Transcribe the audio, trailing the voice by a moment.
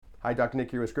Hi, Dr. Nick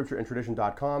here with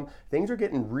scriptureandtradition.com. Things are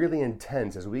getting really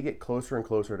intense as we get closer and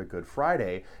closer to Good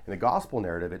Friday. In the gospel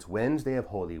narrative, it's Wednesday of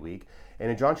Holy Week. And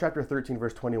in John chapter 13,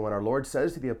 verse 21, our Lord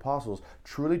says to the apostles,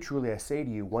 "Truly, truly, I say to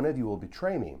you, one of you will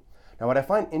betray me." Now, what I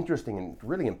find interesting and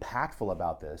really impactful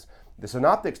about this, the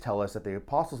synoptics tell us that the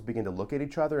apostles begin to look at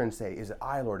each other and say, "Is it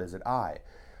I, Lord? Is it I?"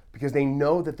 Because they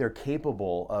know that they're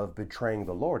capable of betraying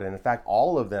the Lord. And in fact,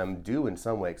 all of them do in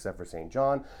some way, except for St.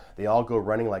 John. They all go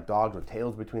running like dogs with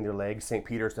tails between their legs. St.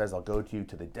 Peter says, "I'll go to you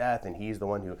to the death," and he's the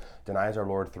one who denies our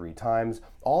Lord 3 times.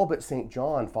 All but St.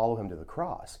 John follow him to the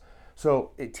cross.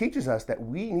 So it teaches us that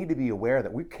we need to be aware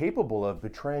that we're capable of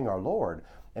betraying our Lord,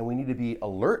 and we need to be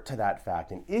alert to that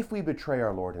fact. And if we betray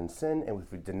our Lord in sin, and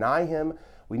if we deny him,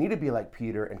 we need to be like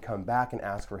Peter and come back and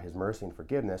ask for his mercy and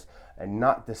forgiveness and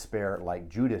not despair like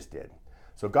Judas did.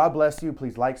 So God bless you.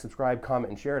 Please like, subscribe,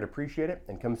 comment, and share. I'd appreciate it.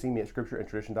 And come see me at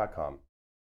scriptureandtradition.com.